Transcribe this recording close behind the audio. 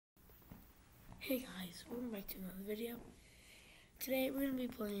Hey guys, welcome back to another video. Today we're going to be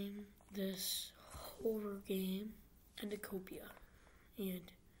playing this horror game, Endacopia. And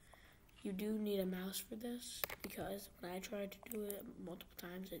you do need a mouse for this, because when I tried to do it multiple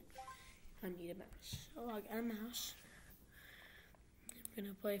times, I need a mouse. So I got a mouse. I'm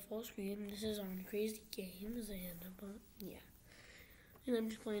going to play full screen. This is on Crazy Games, and yeah. And I'm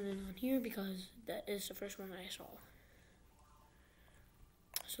just playing it on here because that is the first one I saw.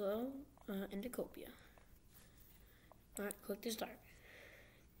 So, Endacopia. Alright, click to start.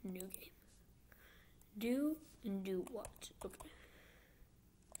 New game. Do and do what? Okay.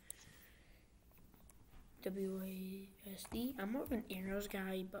 WASD. I'm more of an arrows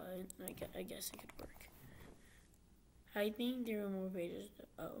guy, but I guess it could work. I think there are more pages.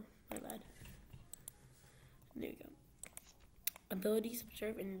 Oh, my bad. There you go. Abilities,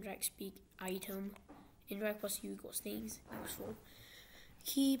 observe, interact, speak, item. Interact plus U equals things. Useful.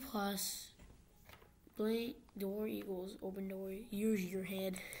 Key plus blank door equals open door. Use your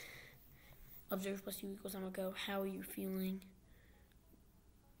head. Observe plus U equals I'm gonna go. How are you feeling?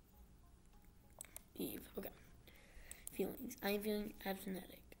 Eve. Okay. Feelings. I am feeling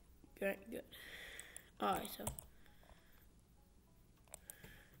abstinentic. Good. Alright, so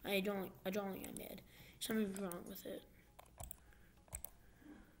I don't like I'm mad. Something's wrong with it.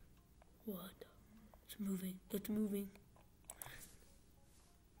 What? It's moving. It's moving.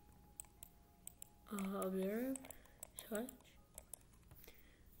 Observe. Touch.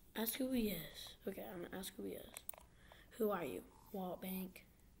 Ask who he is. Okay, I'm gonna ask who he is. Who are you? Walt Bank.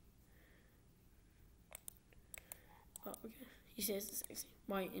 Oh, okay. He says it's sexy.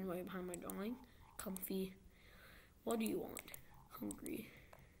 White and white behind my drawing. Comfy. What do you want? Hungry.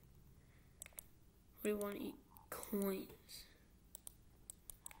 What do you want to eat? Coins.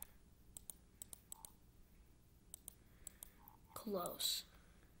 Close.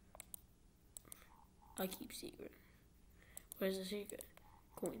 I keep secret. What is the secret?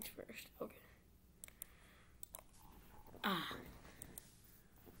 Coins first. Okay.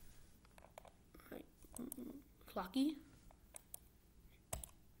 Right. Clocky.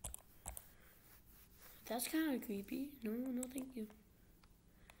 That's kind of creepy. No, thank you.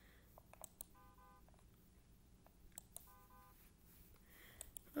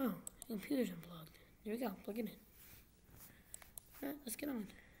 Oh, the computer's unplugged. There we go. Plug it in. Alright, let's get on.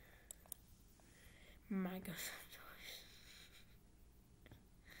 Microsoft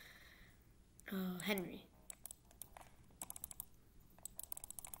Toys. Henry.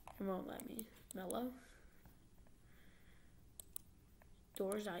 It won't let me. Mellow.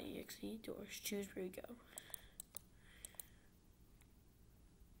 Doors.exe. Doors. Choose where you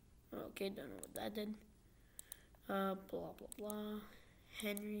go. Okay, don't know what that did. Blah, blah, blah.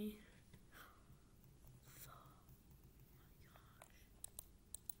 Henry. Oh my gosh.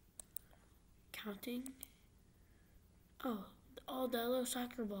 Counting. Oh, that little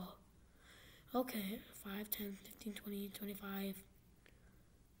soccer ball. Okay, 5, 10, 15, 20, 25.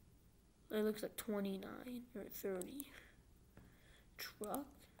 It looks like 29 or 30. Truck.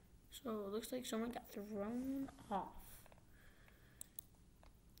 So it looks like someone got thrown off.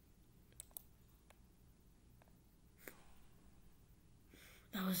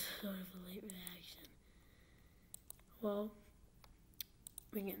 That was sort of a late reaction. Well,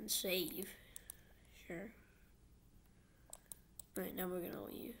 we can save. Sure. Alright, now we're gonna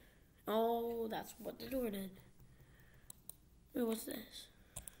leave. Oh, that's what the door did. Wait, what's this?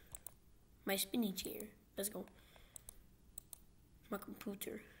 My spinny chair. Let's go. My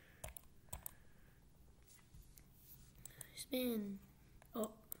computer. Spin.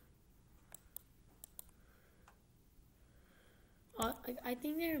 Oh. I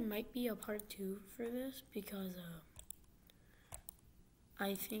think there might be a part 2 for this because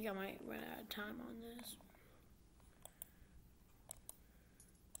I think I might run out of time on this.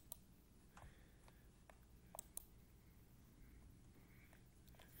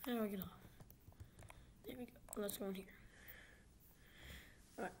 How do I get off? There we go. Let's go in here.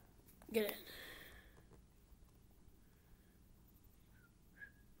 Alright, get in.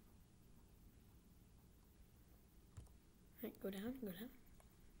 Alright, go down.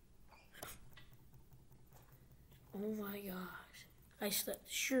 Oh my gosh. I slept.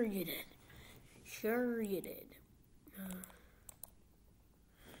 Sure you did.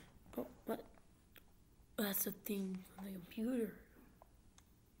 Oh, what? That's a thing on the computer.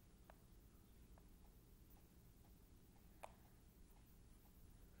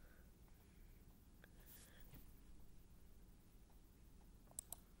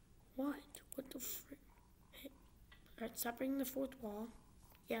 What? What the frick? Hey, alright, stop breaking the fourth wall.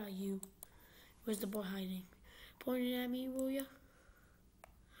 Yeah, you. Where's the boy hiding? Pointing at me, will ya?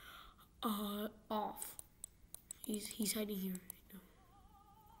 He's hiding here. No.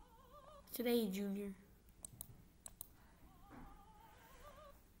 Today, Junior.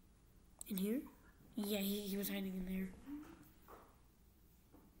 In here? Yeah, he was hiding in there.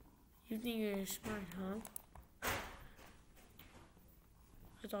 You think you're smart, huh?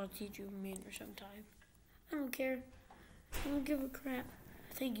 I thought I'd teach you manners sometime. I don't care. I don't give a crap.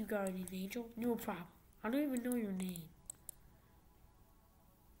 Thank you, guardian angel. No problem. I don't even know your name.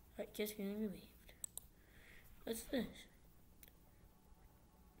 Alright, just feeling relieved. What's this?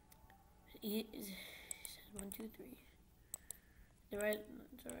 It says 1, 2, 3.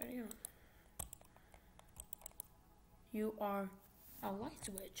 It's already on. You are a light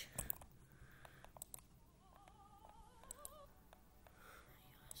switch.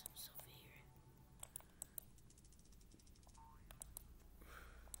 Some stuff here.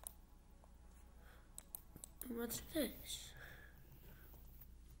 And what's this?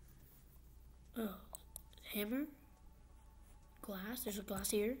 Oh, hammer? Glass? There's a glass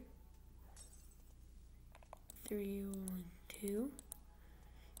here. 3, 1, 2.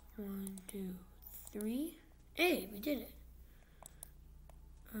 1, 2, 3. Hey, we did it.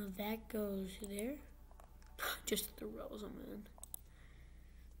 That goes there. Just throws them in.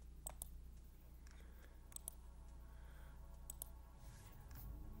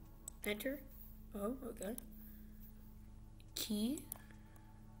 Enter. Oh, okay. Key.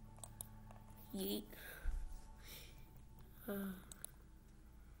 Yeet. Oh,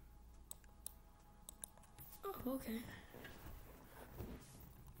 okay.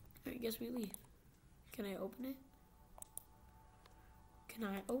 I guess we leave. Can I open it? Can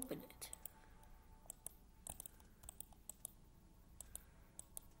I open it?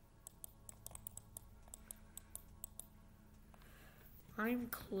 I'm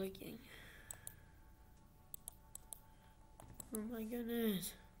clicking. Oh my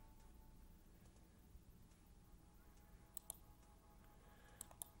goodness.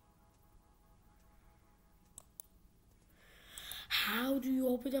 How do you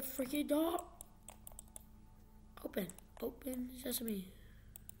open the freaking door? Open. Open sesame.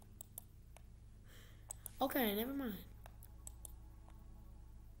 Okay, never mind.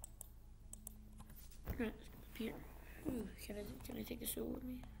 Alright, let's go up here. Ooh, can I take the stool with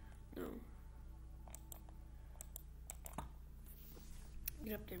me? No.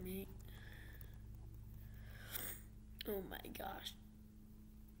 Get up there, mate. Oh my gosh.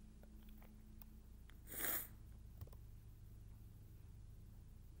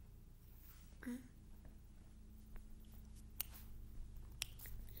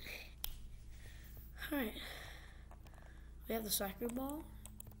 Alright. We have the soccer ball.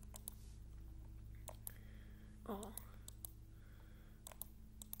 Oh.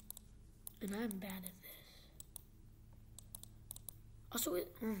 And I'm bad at this. Also,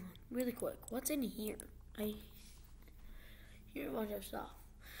 really quick, what's in here? I hear a bunch of stuff.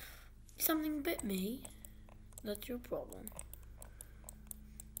 Something bit me. That's your problem.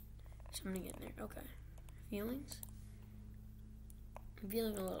 Something in there. Okay. Feelings? I'm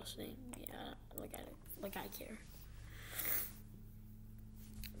feeling a little sting. Yeah, look at it. Like I care.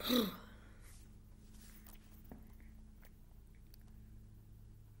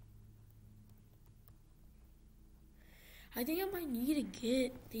 I think I might need to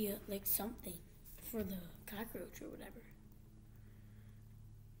get the, like, something for the cockroach or whatever.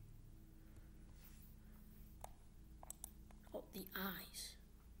 Oh, the eyes.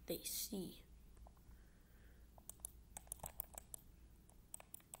 They see.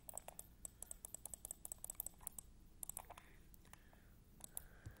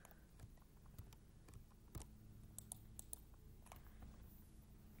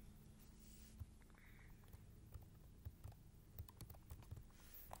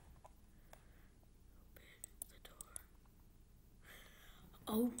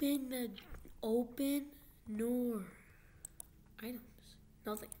 Open door. Items.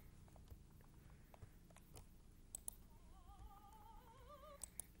 Nothing.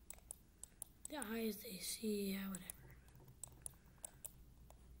 The eyes, they see, yeah, whatever.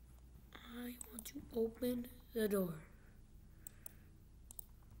 I want to open the door.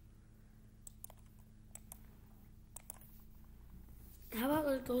 How about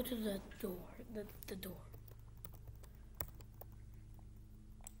let's go to the door, the door.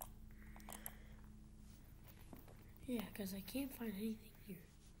 Yeah, because I can't find anything here.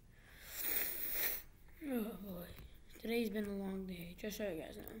 Oh boy. Today's been a long day, just so you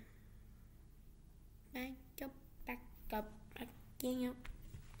guys know. Back up.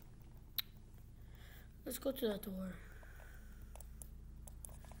 Let's go to the door.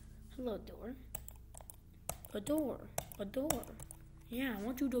 Hello, door. A door. Yeah, I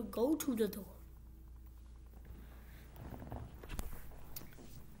want you to go to the door.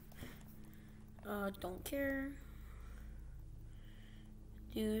 Don't care.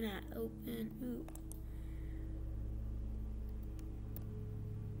 Do not open. Ooh.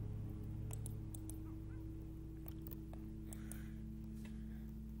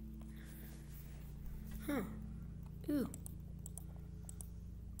 Huh. Ooh.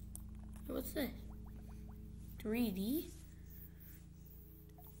 What's this? 3D?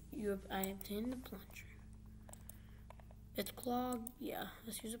 I obtained the plunger. It's clogged. Yeah,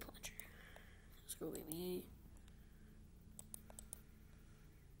 let's use a plunger. Let's go, baby.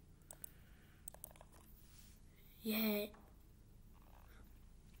 Yeah.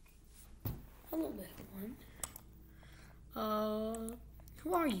 Hello, little one.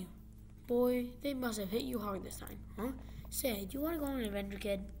 Who are you? Boy, they must have hit you hard this time, huh? Say, do you want to go on an adventure,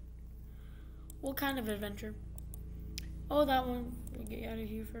 kid? What kind of adventure? Oh, that one. We'll get you out of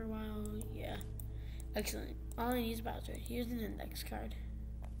here for a while. Yeah. Excellent. All I need is Bowser. Here's an index card.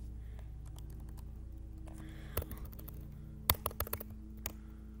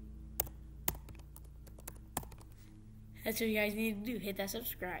 That's what you guys need to do. Hit that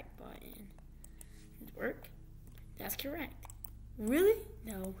subscribe button. Does it work? That's correct. Really?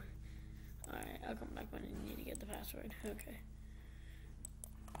 No. Alright, I'll come back when I need to get the password. Okay.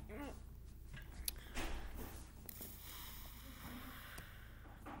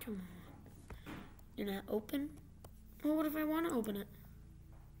 Come on. You're not open? Well, what if I want to open it?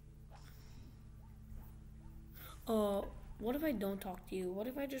 What if I don't talk to you? What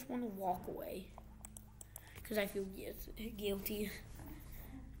if I just want to walk away? Because I feel guilty.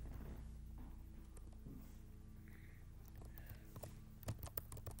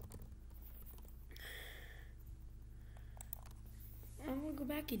 I'm going to go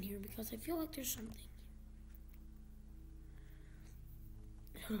back in here because I feel like there's something.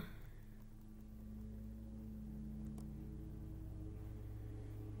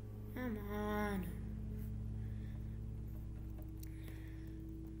 Come on.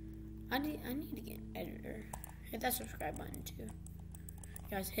 I need to get an editor. Hit that subscribe button too.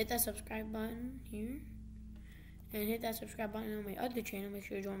 Guys, hit that subscribe button here. And hit that subscribe button on my other channel. Make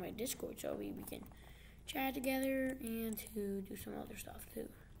sure to join my Discord so we can chat together and to do some other stuff too.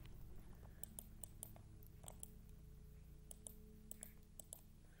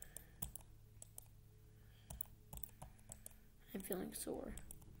 I'm feeling sore.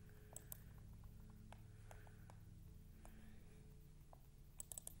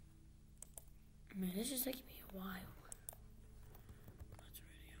 Man, this is taking me a while. That's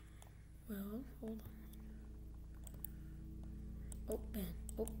radio. Well, hold on. Open,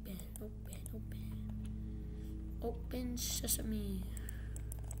 open, open, open. Open sesame.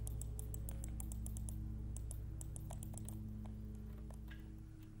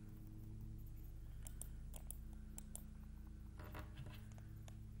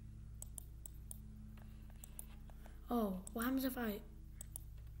 Oh, what happens if I...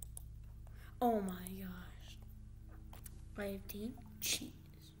 Oh my gosh. 15 cheese.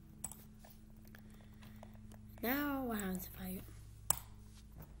 Now what happens if I...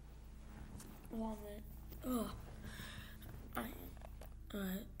 Love it. Oh.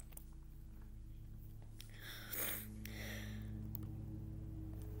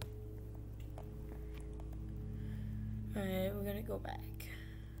 Alright, we're gonna go back.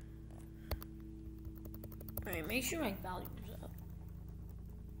 Alright, make sure my volume's up.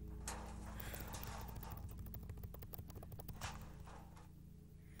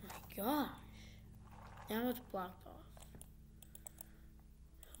 My gosh. Now it's blocked off.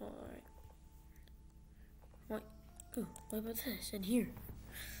 Alright. Wait. Ooh, what about this? In here.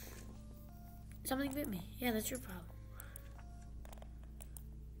 Something bit me. Yeah, that's your problem.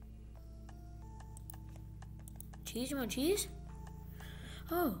 Cheese? You want cheese?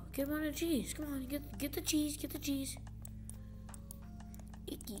 Oh, get one of the cheese. Come on, get the cheese, get the cheese.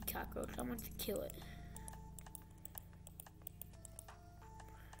 Icky cockroach, I want to kill it.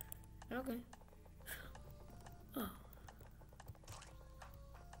 Okay. Oh.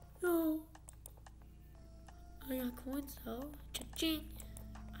 No. I got coins though. Cha-ching.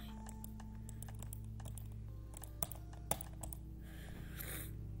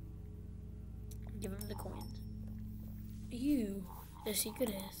 Give him the coins. You. The secret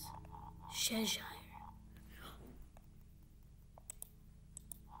is Cheshire.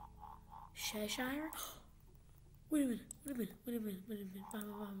 Cheshire? Wait a minute.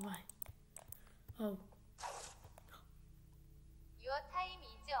 Bye. Oh.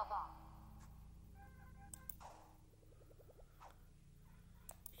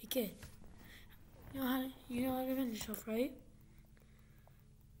 Hey kid. You know how to defend yourself, right?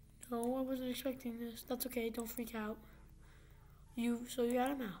 No, I wasn't expecting this. That's okay, don't freak out. So you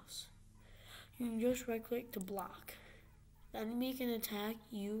got a mouse. You can just right click to block. The enemy can attack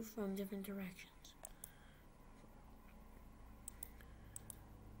you from different directions.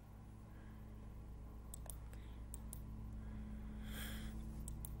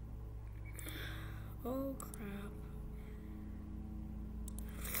 Oh crap.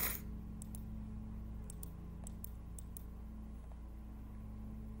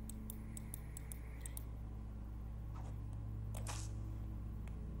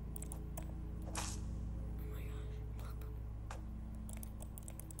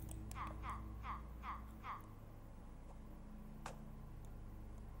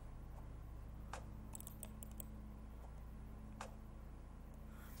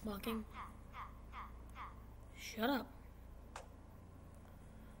 Blocking. Shut up.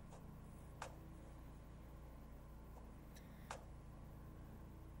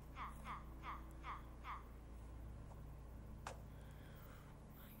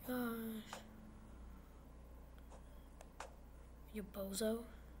 My gosh. You bozo.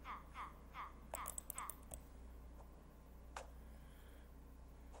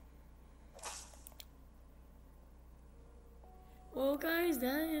 Well guys,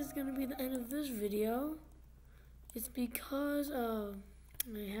 that is going to be the end of this video. It's because I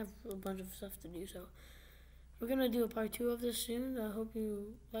have a bunch of stuff to do, so we're going to do a part 2 of this soon. I hope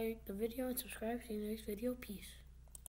you like the video and subscribe. See you in the next video. Peace.